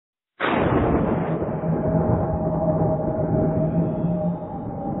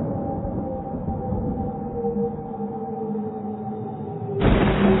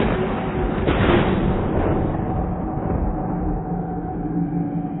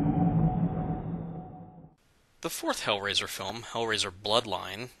The fourth Hellraiser film, Hellraiser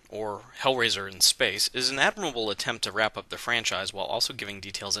Bloodline, or Hellraiser in Space, is an admirable attempt to wrap up the franchise while also giving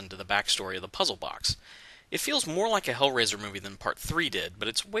details into the backstory of the puzzle box. It feels more like a Hellraiser movie than Part 3 did, but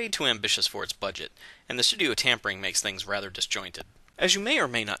it's way too ambitious for its budget, and the studio tampering makes things rather disjointed. As you may or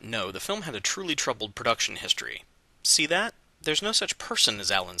may not know, the film had a truly troubled production history. See that? There's no such person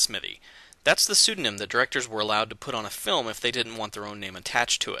as Alan Smithy. That's the pseudonym that directors were allowed to put on a film if they didn't want their own name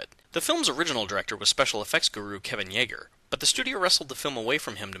attached to it. The film's original director was special effects guru Kevin Yeager, but the studio wrestled the film away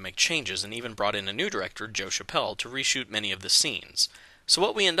from him to make changes and even brought in a new director, Joe Chappelle, to reshoot many of the scenes. So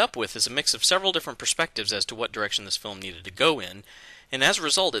what we end up with is a mix of several different perspectives as to what direction this film needed to go in, and as a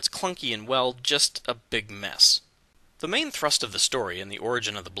result it's clunky and, well, just a big mess. The main thrust of the story and the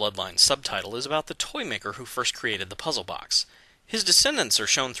origin of the Bloodline subtitle is about the toy maker who first created the puzzle box. His descendants are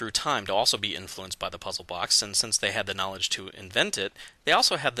shown through time to also be influenced by the puzzle box, and since they had the knowledge to invent it, they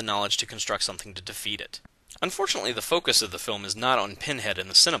also had the knowledge to construct something to defeat it. Unfortunately, the focus of the film is not on Pinhead and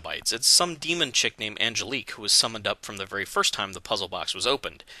the Cenobites. It's some demon chick named Angelique who was summoned up from the very first time the puzzle box was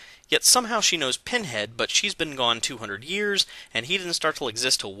opened. Yet somehow she knows Pinhead, but she's been gone 200 years, and he didn't start to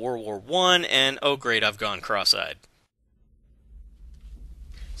exist till World War I, and oh great, I've gone cross-eyed.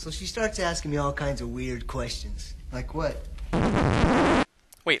 So she starts asking me all kinds of weird questions. Like what?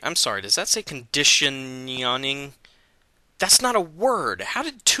 Wait, I'm sorry, does that say conditioning? That's not a word! How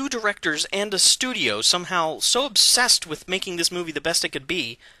did two directors and a studio, somehow so obsessed with making this movie the best it could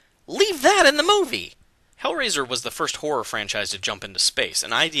be, leave that in the movie? Hellraiser was the first horror franchise to jump into space,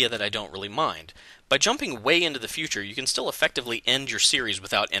 an idea that I don't really mind. By jumping way into the future, you can still effectively end your series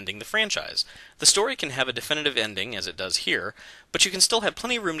without ending the franchise. The story can have a definitive ending, as it does here, but you can still have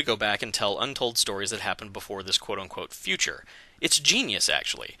plenty of room to go back and tell untold stories that happened before this quote-unquote future. It's genius,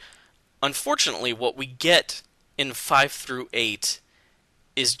 actually. Unfortunately, what we get in 5 through 8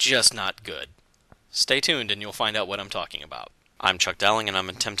 is just not good. Stay tuned and you'll find out what I'm talking about. I'm Chuck Dowling and I'm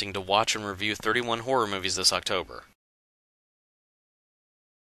attempting to watch and review 31 horror movies this October.